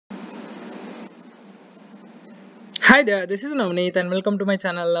Hi there, this is Navneet and welcome to my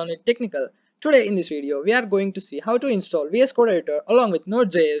channel Navneet Technical. Today in this video, we are going to see how to install VS Code Editor along with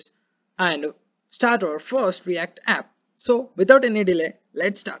Node.js and start our first React app. So without any delay,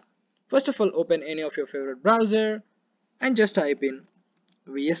 let's start. First of all, open any of your favorite browser and just type in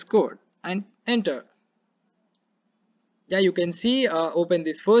VS Code and enter. Yeah, you can see open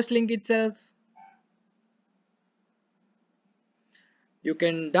this first link itself. You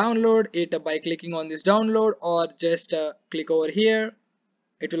can download it by clicking on this download or just click over here.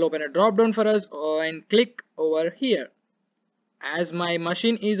 It will open a drop down for us and click over here. As my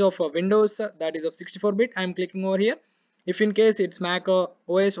machine is of a Windows that is of 64-bit, I am clicking over here. If in case it's Mac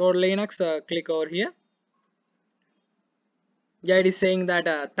OS or Linux, click over here. Yeah, it is saying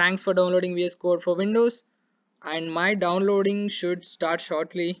that thanks for downloading VS Code for Windows, and my downloading should start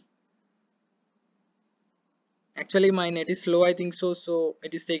shortly. Actually my net is slow, I think so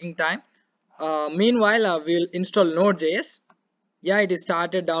it is taking time. Meanwhile we'll install Node.js. Yeah, it is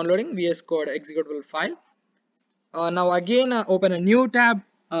started downloading VS Code executable file. Now again open a new tab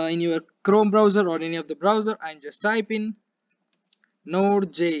in your Chrome browser or any of the browser and just type in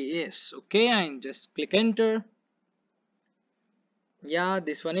Node.js. Okay, and just click enter. Yeah,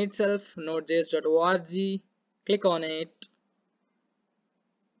 this one itself, nodejs.org. Click on it.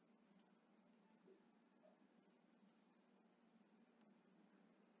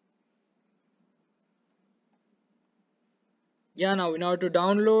 Yeah, now in order to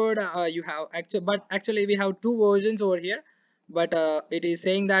download you have actually we have two versions over here, but it is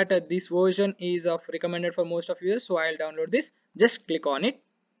saying that this version is of recommended for most of users, so I'll download this. Just click on it.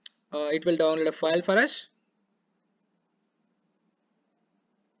 It will download a file for us.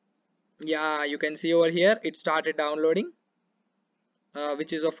 Yeah, you can see over here it started downloading,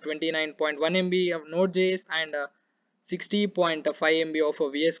 which is of 29.1 MB of Node.js and 60.5 MB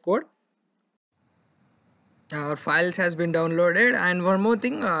of VS Code. Our files has been downloaded, and one more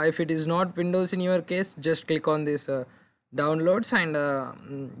thing, if it is not Windows in your case, just click on this downloads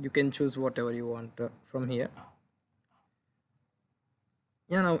and you can choose whatever you want from here.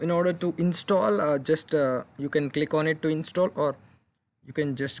 Yeah, now in order to install, just you can click on it to install, or you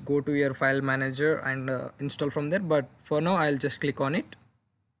can just go to your file manager and install from there, but for now I'll just click on it.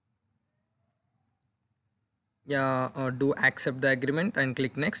 Yeah, do accept the agreement and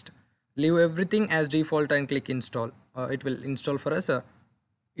click next. Leave everything as default and click install. It will install for us.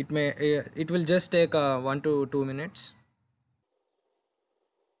 It will just take 1 to 2 minutes.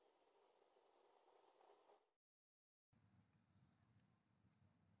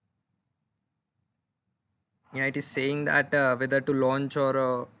 Yeah, it is saying that whether to launch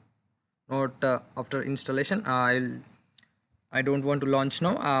or not after installation. I don't want to launch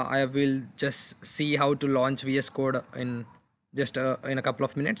now. I will just see how to launch VS Code in just in a couple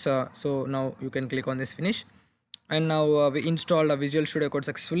of minutes. So now you can click on this finish, and now we installed a Visual Studio Code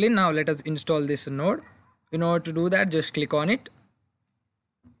successfully. Now let us install this node. In order to do that, just click on it.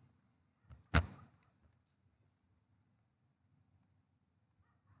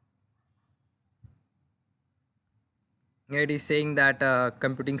 It is saying that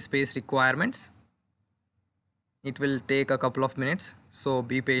computing space requirements. It will take a couple of minutes, so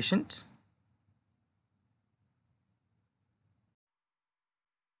be patient.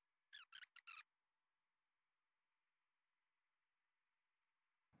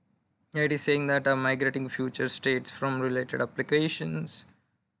 It is saying that migrating future states from related applications.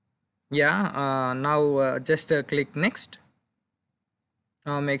 Yeah, now just click next.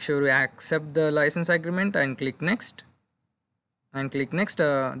 Make sure you accept the license agreement and click next. And click next.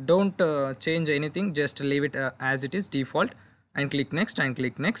 Don't change anything, just leave it as it is default, and click next and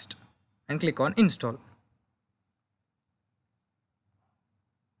click next and click on install.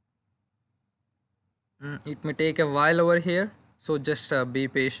 It may take a while over here, so just be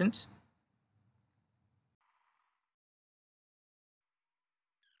patient.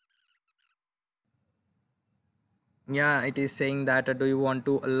 Yeah, it is saying that do you want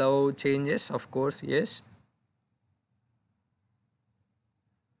to allow changes? Of course, yes.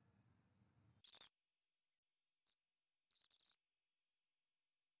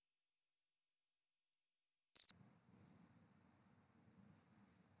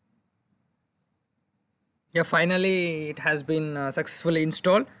 Yeah, finally it has been successfully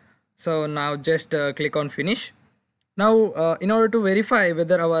installed. So now just click on finish. Now in order to verify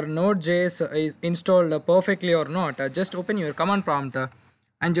whether our node.js is installed perfectly or not, just open your command prompt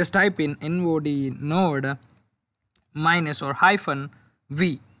and just type in nod node minus or hyphen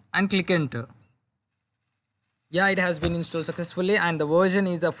v and click enter. Yeah, it has been installed successfully, and the version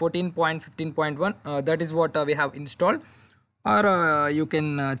is a 14.15.1. That is what we have installed. Or you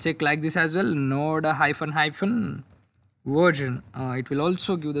can check like this as well, node hyphen hyphen version, it will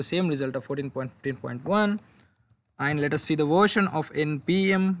also give the same result of 14.15.1. And let us see the version of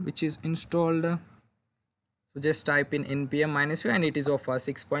npm which is installed. So just type in npm -v and it is of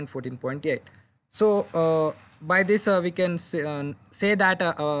 6.14.8. So by this we can say that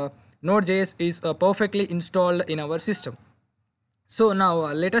node.js is perfectly installed in our system. So now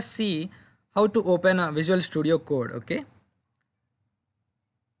let us see how to open a Visual Studio Code. Okay,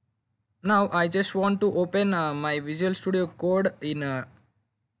 now I just want to open my Visual Studio Code in a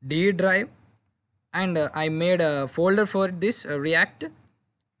D drive, and I made a folder for this React.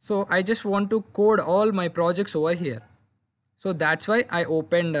 So I just want to code all my projects over here. So that's why I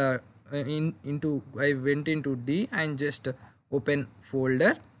opened I went into D and just open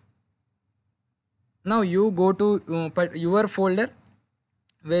folder. Now you go to your folder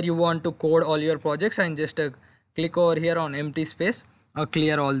where you want to code all your projects and just click over here on empty space,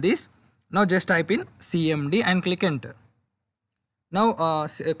 clear all this. Now just type in cmd and click enter. Now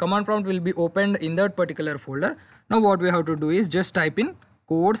command prompt will be opened in that particular folder. Now what we have to do is just type in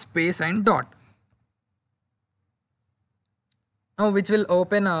code space and dot. Now which will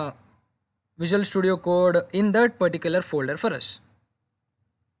open a Visual Studio Code in that particular folder for us.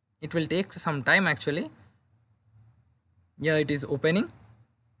 It will take some time actually. Yeah, it is opening.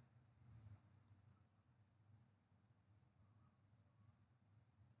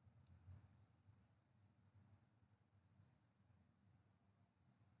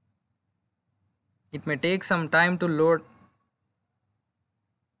 It may take some time to load.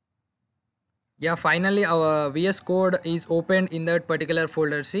 Yeah, finally our VS Code is opened in that particular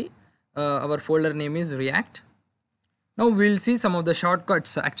folder. See, our folder name is React. Now we'll see some of the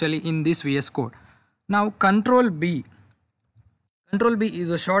shortcuts actually in this VS Code. Now Control B. Control B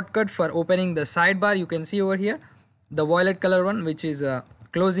is a shortcut for opening the sidebar. You can see over here the violet color one, which is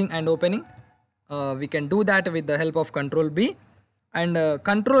closing and opening. We can do that with the help of Control B. And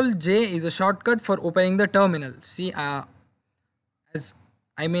Control J is a shortcut for opening the terminal. See, as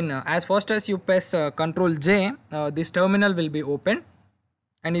fast as you press Control J, this terminal will be opened,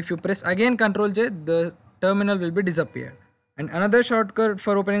 and if you press again Control J, the terminal will be disappeared. And another shortcut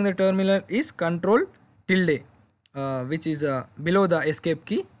for opening the terminal is Control tilde, which is below the escape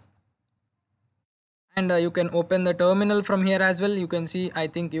key. And you can open the terminal from here as well. You can see, I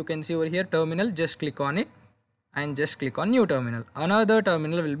think you can see over here terminal. Just click on it and just click on new terminal. Another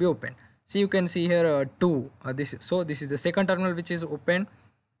terminal will be opened. See, you can see here this is the second terminal which is open,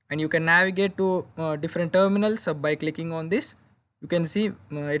 and you can navigate to different terminals by clicking on this. You can see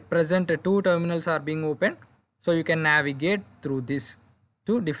at present two terminals are being opened, so you can navigate through these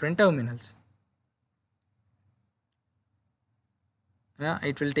two different terminals. Yeah,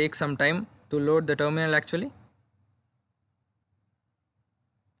 it will take some time to load the terminal actually.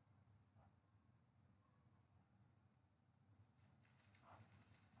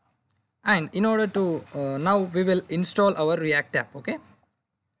 And in order to now we will install our React app. Okay,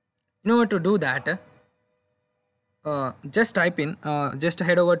 in order to do that, just type in just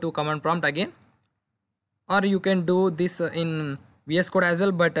head over to command prompt again, or you can do this in VS Code as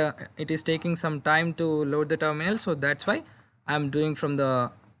well, but it is taking some time to load the terminal, so that's why I'm doing from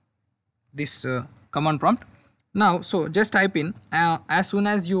this command prompt. Now so just type in as soon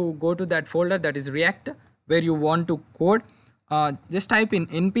as you go to that folder, that is React, where you want to code, just type in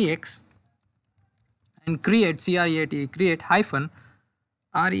npx and create create hyphen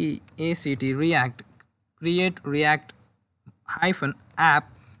react create react hyphen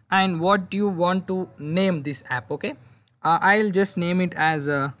app, and what you want to name this app. Okay, I'll just name it as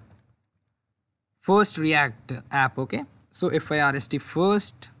first React app. Okay, so first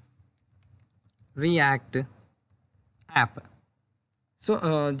first React app.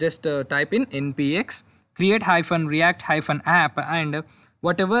 So just type in npx create hyphen react hyphen app, and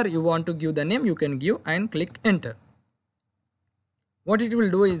whatever you want to give the name you can give and click enter. What it will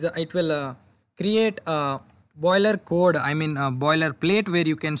do is it will create a boiler code, a boilerplate where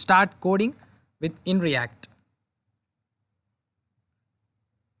you can start coding with in React.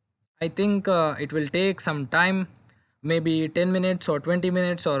 I think it will take some time, maybe 10 minutes or 20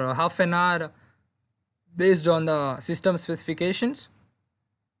 minutes or half an hour based on the system specifications.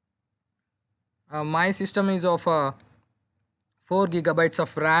 My system is of 4 gigabytes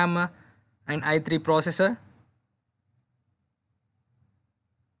of RAM and i3 processor.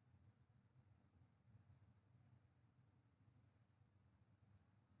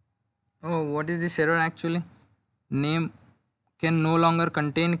 Oh, what is this error actually? Name can no longer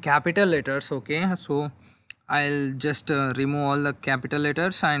contain capital letters. Okay, so I'll just remove all the capital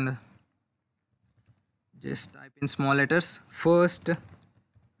letters and just type in small letters first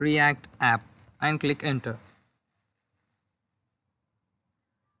React app and click enter.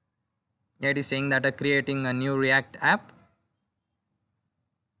 Yeah, it is saying that creating a new React app,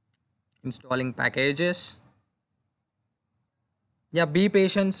 installing packages. Yeah, be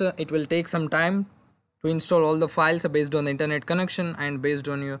patient. It will take some time to install all the files based on the internet connection and based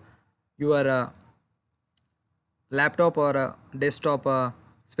on your laptop or desktop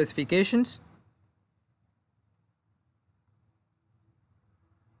specifications.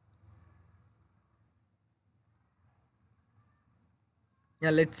 Yeah,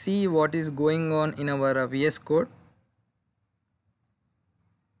 let's see what is going on in our VS Code.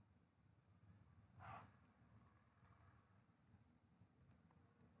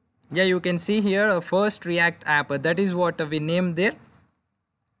 Yeah, you can see here a first React app. That is what we named there.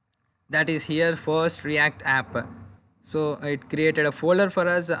 That is here first React app. So it created a folder for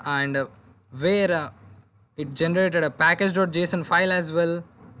us, and where it generated a package.json file as well.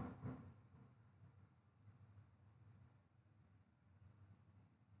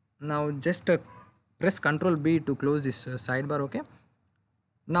 Now just press Ctrl B to close this sidebar. Okay.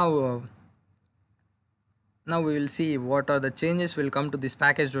 Now now we will see what are the changes will come to this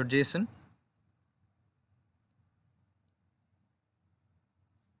package.json.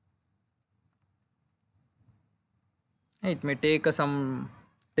 It may take some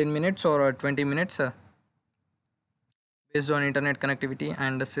 10 minutes or 20 minutes based on internet connectivity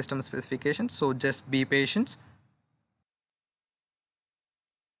and the system specifications. So just be patient.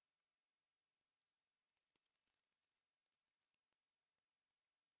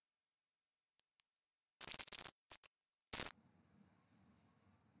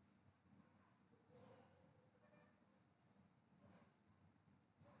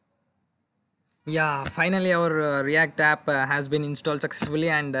 Yeah, finally our React app has been installed successfully,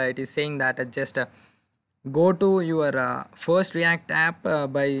 and it is saying that just go to your first React app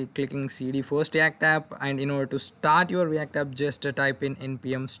by clicking cd first React app, and in order to start your React app just type in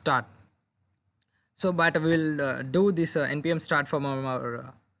npm start. So but we will do this npm start from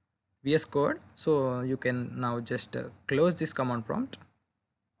our VS Code. So you can now just close this command prompt.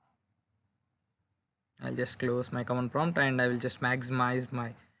 I'll just close my command prompt and I will just maximize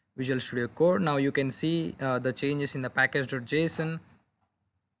my Visual Studio Code. Now you can see the changes in the package.json.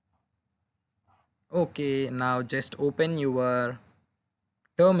 Okay, now just open your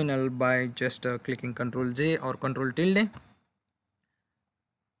terminal by just clicking Ctrl J or Ctrl tilde.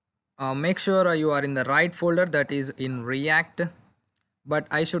 Make sure you are in the right folder, that is in React. But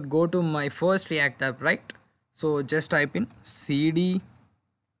I should go to my first React app, right? So just type in cd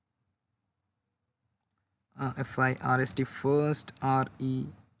first first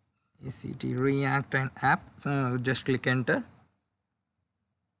react react and app. So just click enter.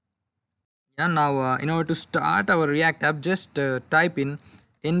 Yeah, now in order to start our React app, just type in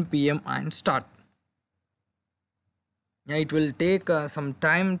npm and start. Yeah, it will take some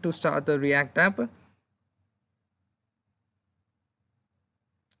time to start the React app.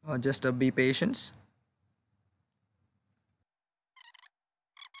 Just be patient.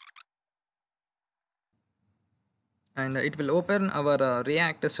 And it will open our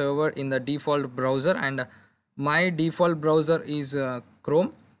React server in the default browser, and my default browser is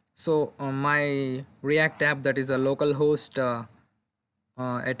Chrome. So my React app, that is a local host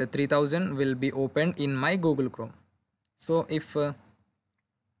at 3000, will be opened in my Google Chrome. So if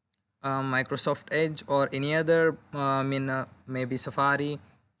Microsoft Edge or any other maybe Safari,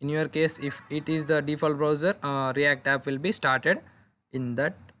 in your case if it is the default browser, React app will be started in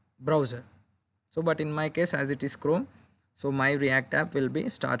that browser. So but in my case, as it is Chrome, so my React app will be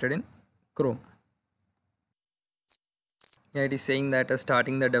started in Chrome. Yeah, it is saying that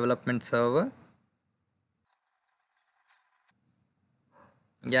starting the development server.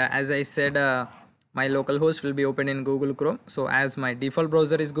 Yeah, as I said, my local host will be open in Google Chrome. So as my default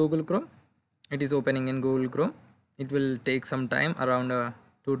browser is Google Chrome, it is opening in Google Chrome. It will take some time, around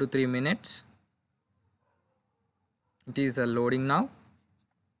 2 to 3 minutes. It is loading now.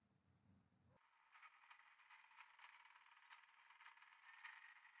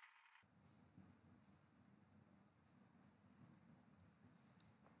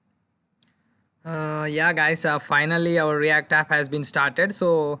 Yeah guys, finally our React app has been started.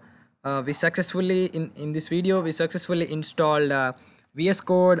 So we successfully in this video we successfully installed VS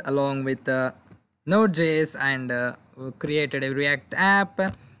Code along with Node.js, and created a React app,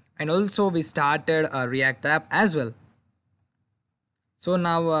 and also we started a React app as well. So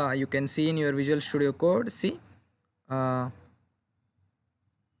now you can see in your Visual Studio Code, see uh,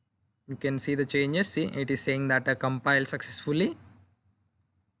 you can see the changes. See, it is saying that compiled successfully,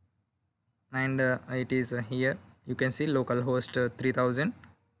 and it is here you can see localhost 3000.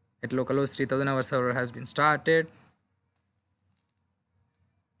 At localhost 3000 our server has been started,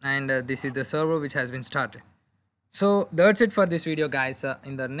 and this is the server which has been started. So that's it for this video, guys.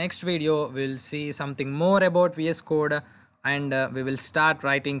 In the next video we'll see something more about VS Code, and we will start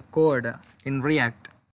writing code in React.